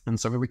 And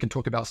so we can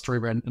talk about story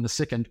brand in a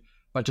second,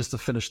 but just to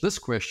finish this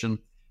question,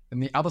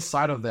 and the other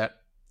side of that,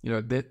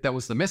 that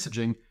was the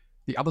messaging.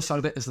 The other side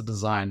of that is the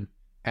design.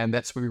 And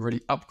that's where we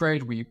really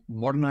upgrade, we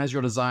modernize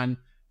your design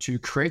to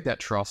create that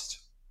trust,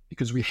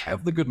 because we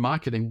have the good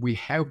marketing, we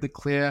have the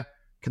clear,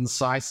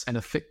 concise, and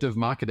effective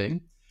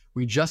marketing.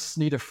 We just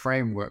need a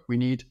framework. We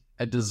need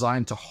a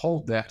design to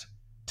hold that,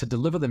 to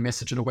deliver the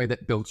message in a way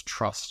that builds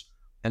trust.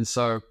 And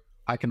so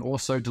I can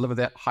also deliver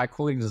that high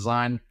quality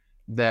design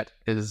that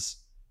is,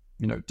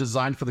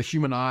 designed for the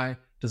human eye,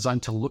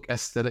 designed to look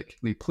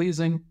aesthetically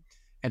pleasing,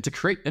 and to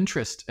create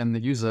interest in the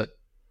user.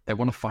 They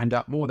want to find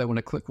out more. They want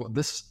to click what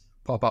this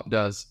pop-up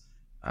does.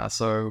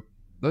 So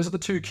those are the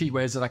two key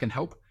ways that I can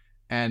help.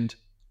 And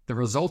the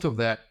result of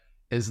that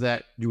is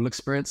that you'll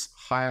experience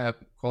higher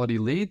quality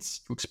leads,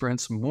 you'll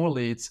experience more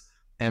leads,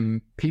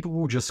 and people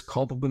will just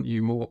compliment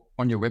you more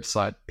on your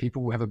website.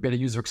 People will have a better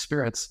user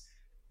experience,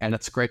 and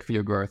it's great for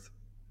your growth.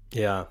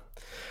 Yeah.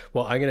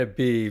 Well, I'm going to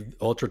be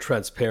ultra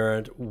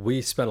transparent.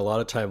 We spent a lot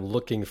of time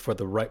looking for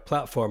the right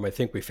platform. I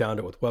think we found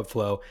it with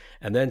Webflow,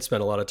 and then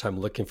spent a lot of time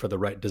looking for the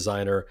right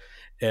designer.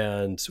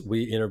 And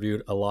we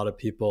interviewed a lot of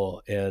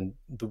people. And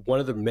one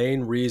of the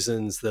main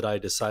reasons that I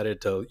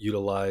decided to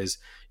utilize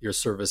your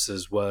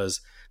services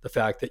was the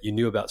fact that you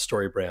knew about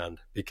StoryBrand,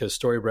 because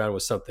StoryBrand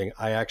was something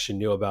I actually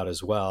knew about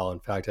as well. In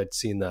fact, I'd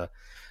seen the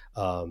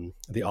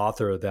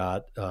author of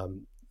that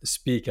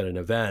speak at an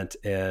event,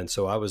 and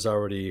so I was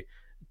already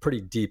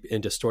pretty deep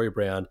into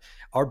StoryBrand.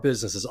 Our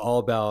business is all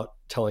about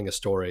telling a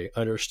story,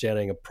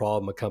 understanding a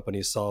problem a company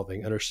is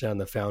solving,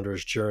 understand the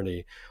founder's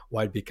journey,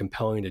 why it'd be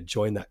compelling to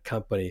join that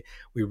company.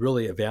 We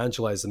really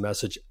evangelize the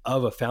message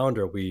of a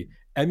founder. We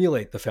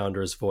emulate the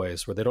founder's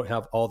voice, where they don't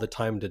have all the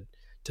time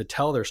to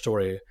tell their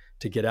story,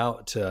 to get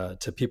out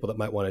to people that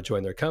might want to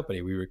join their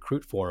company. We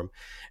recruit for them.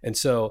 And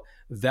so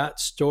that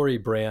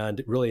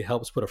StoryBrand really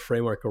helps put a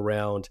framework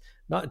around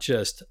not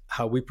just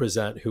how we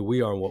present who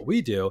we are and what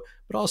we do,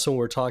 but also when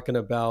we're talking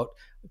about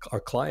our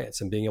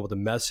clients and being able to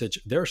message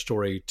their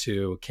story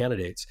to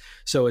candidates.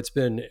 So it's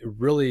been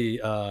really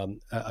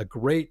a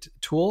great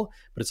tool,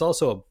 but it's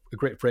also a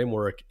great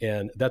framework.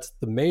 And that's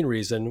the main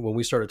reason when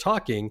we started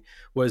talking,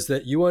 was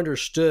that you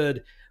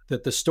understood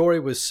that the story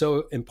was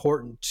so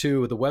important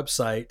to the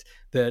website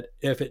that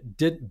if it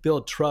didn't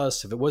build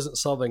trust, if it wasn't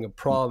solving a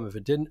problem, if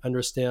it didn't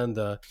understand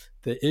the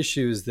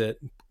issues that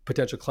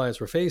potential clients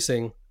were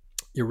facing,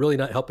 you're really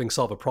not helping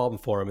solve a problem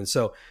for them. And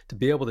so to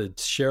be able to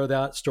share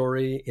that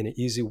story in an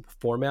easy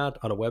format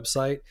on a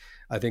website,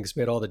 I think has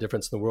made all the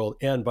difference in the world.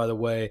 And by the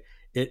way,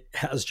 it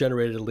has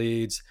generated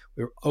leads.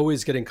 We're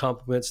always getting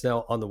compliments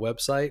now on the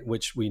website,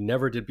 which we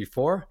never did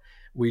before.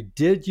 We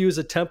did use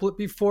a template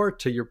before,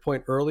 to your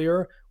point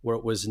earlier, where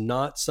it was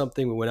not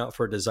something we went out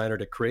for a designer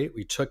to create.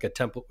 We took a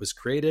template was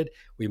created,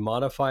 we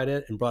modified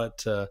it and brought it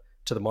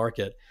to the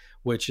market,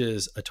 which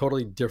is a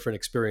totally different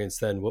experience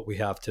than what we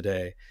have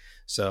today.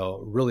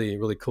 So really,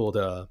 really cool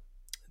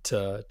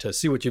to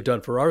see what you've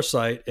done for our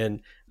site.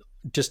 And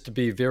just to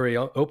be very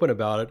open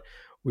about it,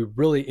 we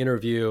really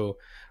interview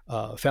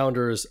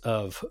founders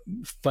of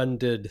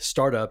funded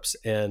startups.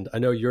 And I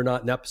know you're not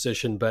in that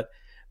position, but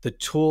the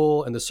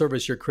tool and the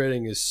service you're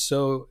creating is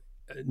so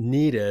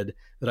needed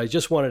that I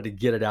just wanted to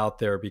get it out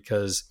there,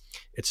 because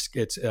it's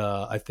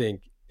I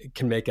think it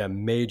can make a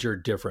major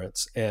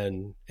difference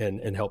and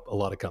help a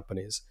lot of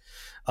companies.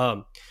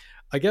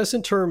 I guess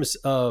in terms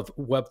of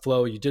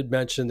Webflow, you did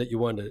mention that you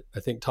wanted to, I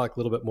think, talk a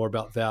little bit more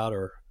about that,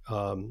 or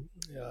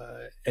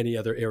any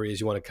other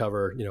areas you want to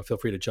cover. Feel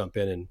free to jump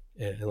in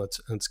and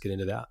let's get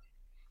into that.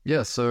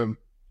 Yeah, so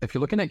if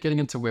you're looking at getting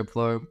into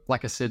Webflow,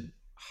 like I said,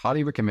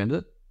 highly recommend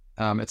it.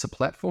 It's a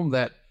platform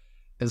that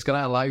is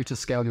going to allow you to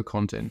scale your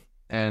content.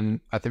 And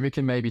I think we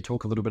can maybe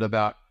talk a little bit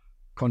about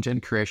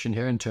content creation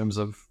here in terms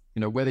of,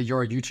 whether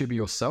you're a YouTuber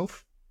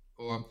yourself,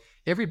 or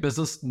every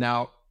business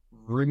now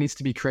really needs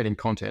to be creating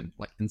content,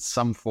 like in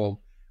some form,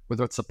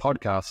 whether it's a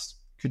podcast,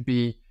 could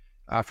be,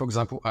 for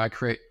example, I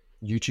create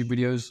YouTube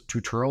videos,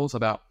 tutorials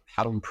about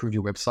how to improve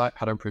your website,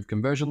 how to improve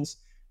conversions.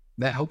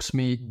 That helps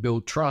me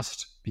build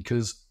trust,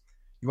 because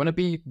you want to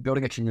be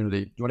building a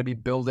community. You want to be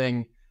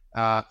building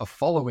a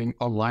following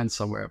online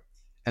somewhere.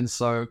 And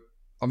so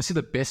obviously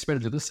the best way to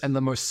do this and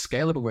the most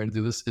scalable way to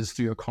do this is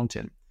through your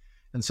content.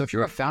 And so if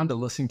you're a founder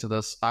listening to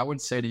this, I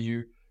would say to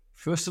you,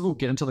 first of all,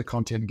 get into the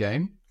content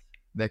game.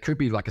 That could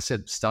be, like I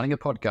said, starting a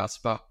podcast,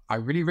 but I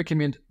really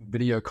recommend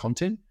video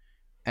content.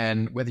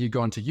 And whether you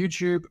go onto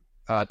YouTube,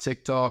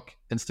 TikTok,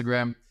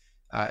 Instagram,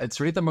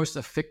 it's really the most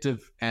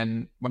effective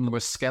and one of the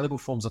most scalable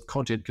forms of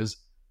content, because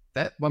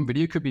that one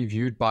video could be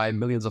viewed by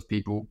millions of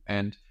people.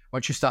 And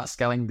once you start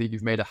scaling that,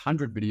 you've made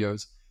 100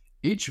 videos.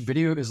 Each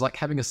video is like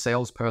having a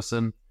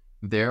salesperson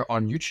there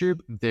on YouTube,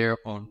 there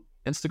on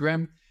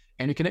Instagram,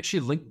 and you can actually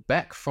link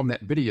back from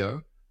that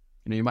video.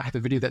 You might have a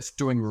video that's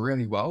doing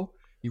really well.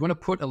 You want to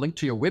put a link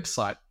to your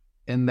website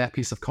in that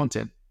piece of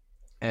content.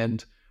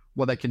 And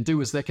what they can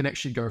do is they can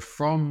actually go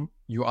from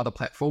your other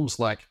platforms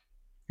like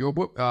your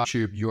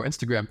YouTube, your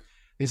Instagram.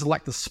 These are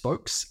like the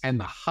spokes, and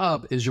the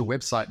hub is your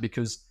website,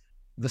 because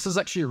this is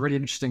actually a really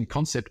interesting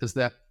concept, is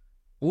that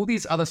all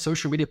these other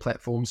social media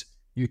platforms,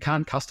 you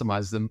can't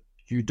customize them.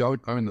 You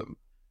don't own them.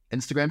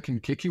 Instagram can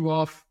kick you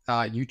off.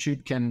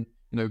 YouTube can,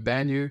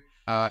 ban you.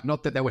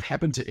 Not that would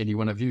happen to any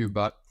one of you,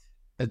 but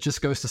it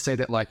just goes to say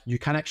that like you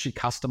can't actually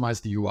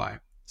customize the UI.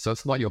 So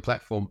it's not your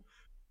platform.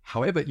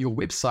 However, your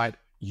website,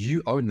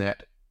 you own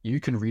that.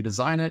 You can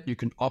redesign it. You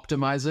can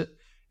optimize it.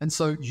 And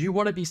so you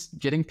want to be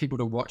getting people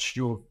to watch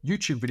your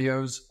YouTube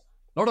videos,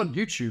 not on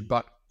YouTube,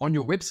 but on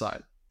your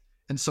website.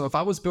 And so if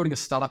I was building a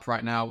startup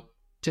right now,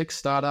 tech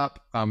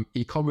startup,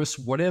 e-commerce,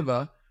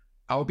 whatever,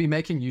 I would be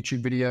making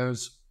YouTube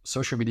videos,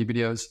 social media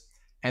videos,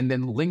 and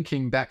then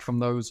linking back from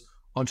those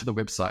onto the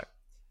website.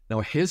 Now,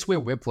 here's where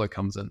Webflow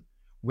comes in.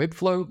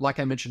 Webflow, like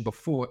I mentioned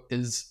before,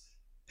 it's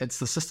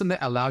the system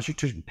that allows you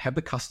to have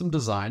the custom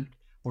design,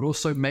 but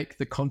also make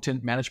the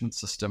content management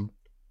system,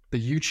 the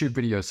YouTube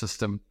video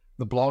system,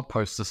 the blog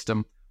post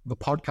system, the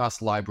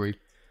podcast library.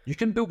 You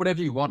can build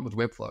whatever you want with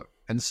Webflow.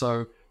 And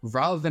so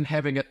rather than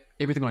having it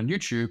everything on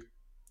YouTube,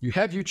 you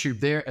have YouTube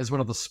there as one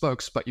of the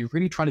spokes, but you're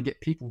really trying to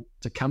get people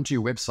to come to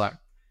your website.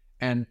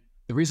 And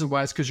the reason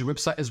why is because your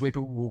website is where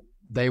people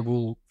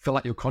will fill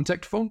out your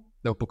contact form,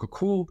 they'll book a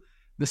call.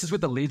 This is where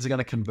the leads are going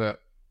to convert.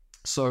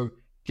 So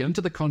get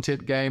into the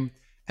content game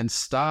and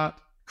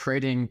start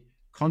creating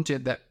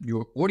content that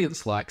your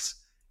audience likes.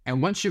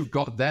 And once you've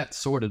got that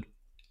sorted,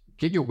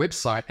 get your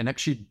website and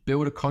actually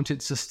build a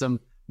content system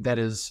that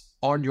is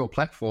on your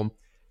platform.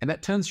 And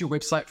that turns your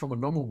website from a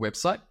normal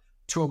website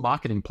to a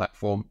marketing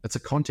platform. It's a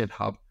content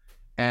hub.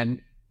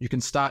 And you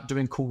can start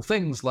doing cool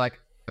things like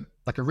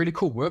a really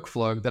cool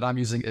workflow that I'm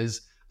using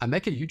is I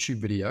make a YouTube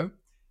video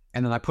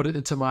and then I put it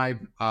into my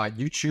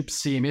YouTube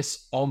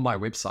CMS on my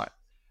website.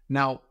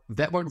 Now,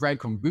 that won't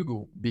rank on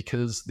Google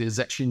because there's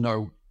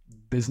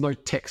no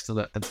text in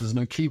it. And there's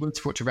no keywords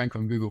for it to rank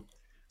on Google.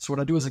 So what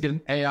I do is I get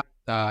an AI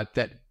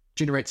that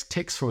generates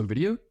text for a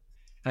video, and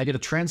I get a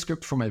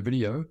transcript from my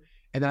video,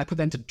 and then I put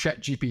that into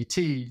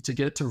ChatGPT to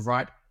get it to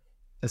write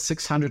a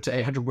 600 to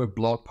 800 word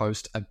blog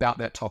post about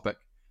that topic.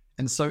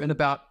 And so in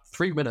about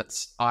 3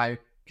 minutes, I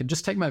can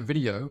just take my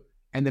video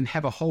and then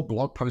have a whole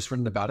blog post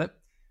written about it.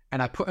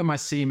 And I put in my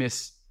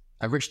CMS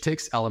a rich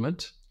text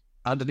element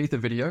underneath the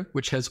video,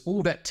 which has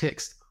all that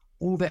text,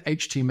 all that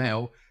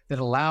HTML that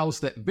allows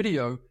that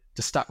video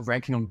to start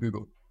ranking on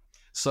Google.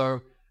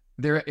 So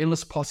there are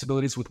endless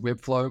possibilities with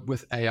Webflow,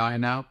 with AI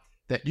now,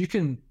 that you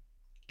can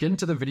get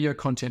into the video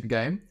content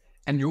game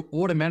and you're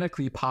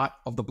automatically part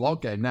of the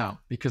blog game now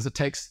because it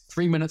takes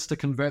 3 minutes to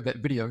convert that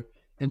video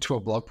into a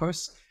blog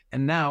post.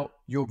 And now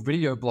your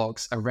video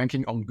blogs are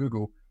ranking on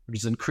Google, which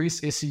is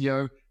increased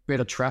SEO,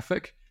 better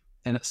traffic.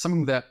 And it's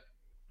something that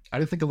I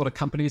don't think a lot of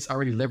companies are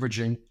really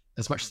leveraging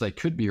as much as they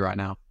could be right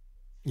now.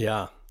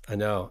 Yeah, I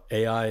know.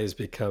 AI is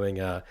becoming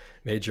a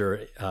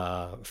major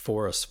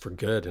force for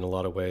good in a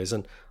lot of ways.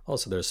 And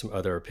also there's some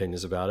other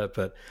opinions about it.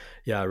 But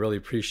yeah, I really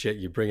appreciate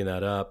you bringing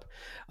that up.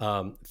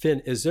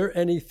 Finn, is there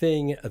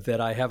anything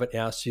that I haven't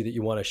asked you that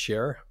you want to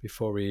share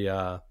before we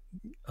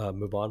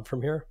move on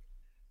from here?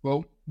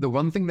 Well, the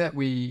one thing that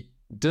we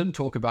didn't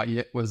talk about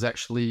yet was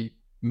actually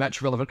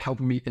Match Relevant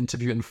helping me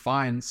interview and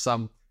find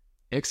some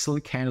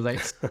excellent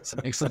candidates,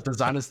 some excellent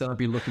designers that I'd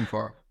be looking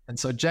for. And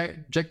so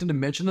Jack didn't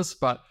mention this,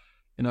 but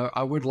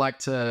I would like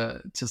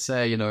to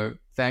say,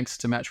 thanks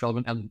to Match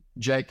Relevant and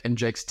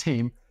Jake's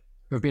team,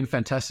 who have been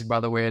fantastic,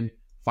 by the way, in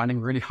finding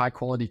really high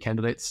quality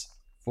candidates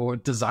for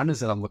designers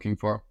that I'm looking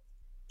for.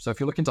 So if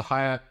you're looking to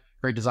hire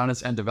great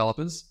designers and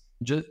developers,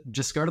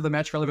 just go to the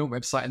Match Relevant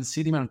website and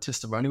see the amount of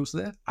testimonials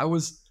there. I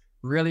was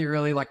really,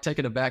 really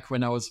taken aback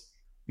when I was,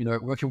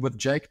 working with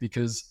Jake,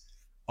 because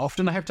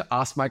often I have to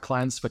ask my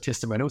clients for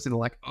testimonials and they're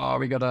like, oh,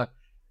 we gotta,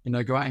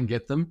 go out and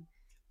get them.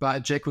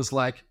 But Jake was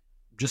like,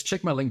 just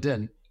check my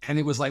LinkedIn. And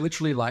it was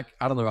literally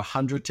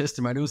 100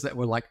 testimonials that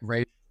were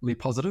really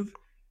positive.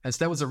 And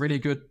so that was a really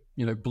good,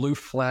 blue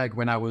flag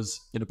when I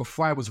was,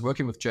 before I was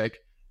working with Jake,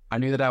 I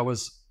knew that I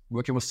was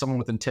working with someone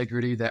with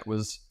integrity that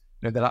was,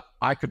 that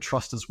I could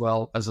trust as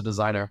well as a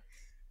designer.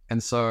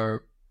 And so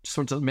just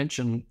wanted to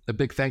mention a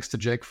big thanks to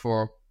Jake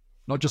for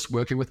not just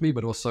working with me,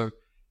 but also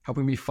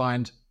helping me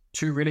find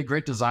 2 really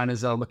great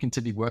designers that I'm looking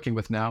to be working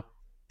with now.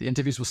 The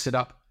interviews were set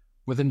up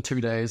within 2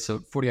 days, so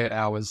 48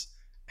 hours.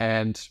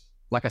 And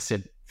like I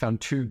said,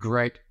 found 2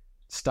 great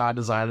star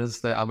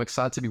designers that I'm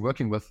excited to be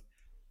working with.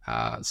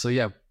 So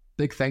yeah,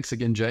 big thanks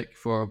again, Jake,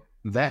 for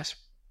that.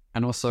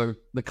 And also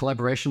the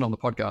collaboration on the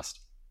podcast.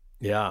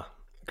 Yeah,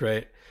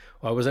 great.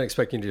 Well, I wasn't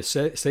expecting you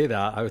to say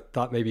that. I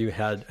thought maybe you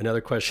had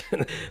another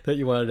question that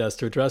you wanted us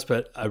to address,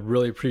 but I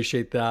really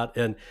appreciate that.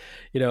 And,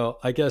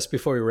 I guess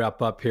before we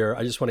wrap up here,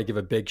 I just want to give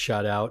a big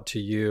shout out to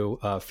you,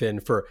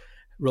 Finn, for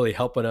really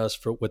helping us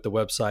with the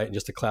website and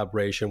just the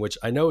collaboration, which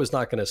I know is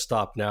not going to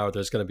stop now.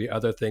 There's going to be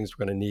other things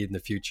we're going to need in the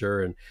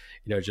future. And,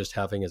 just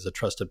having as a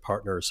trusted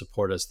partner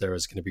support us there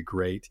is going to be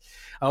great.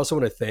 I also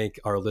want to thank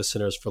our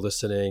listeners for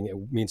listening.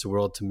 It means the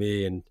world to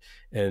me,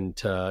 and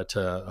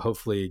to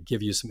hopefully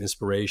give you some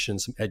inspiration,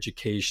 some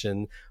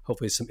education,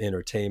 hopefully some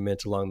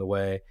entertainment along the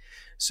way.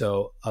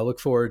 So I look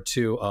forward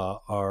to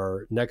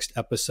our next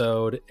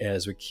episode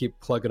as we keep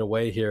plugging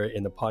away here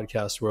in the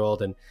podcast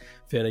world. And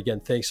Finn,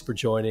 again, thanks for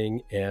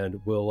joining, and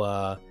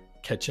we'll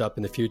catch up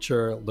in the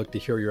future. Look to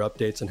hear your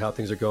updates on how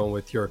things are going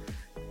with your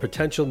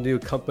potential new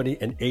company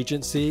and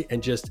agency,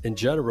 and just in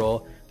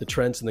general, the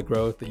trends and the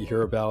growth that you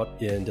hear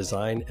about in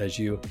design as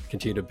you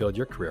continue to build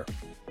your career.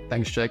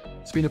 Thanks, Jake.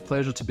 It's been a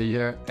pleasure to be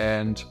here,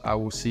 and I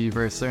will see you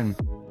very soon.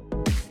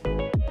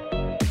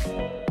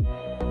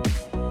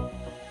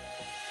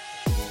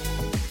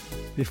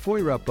 Before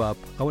we wrap up,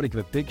 I want to give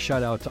a big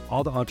shout out to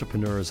all the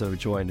entrepreneurs that have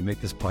joined to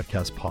make this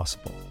podcast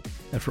possible,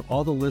 and for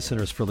all the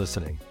listeners for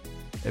listening.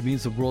 It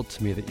means the world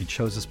to me that you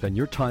chose to spend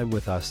your time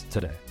with us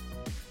today.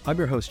 I'm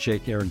your host,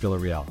 Jake Aaron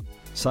Villarreal,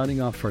 signing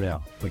off for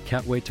now, but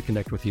can't wait to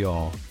connect with you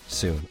all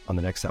soon on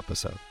the next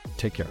episode.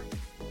 Take care.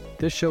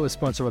 This show is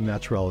sponsored by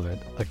Match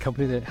Relevant, a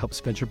company that helps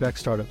venture-backed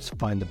startups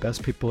find the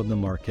best people in the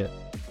market,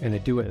 and they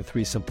do it in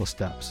 3 simple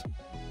steps.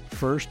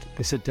 First,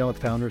 they sit down with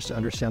founders to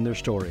understand their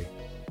story.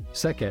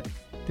 Second,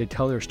 they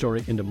tell their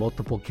story into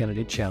multiple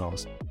candidate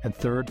channels. And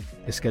third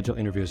is schedule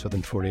interviews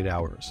within 48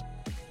 hours.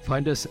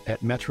 Find us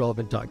at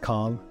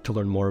matchrelevant.com to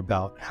learn more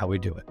about how we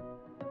do it.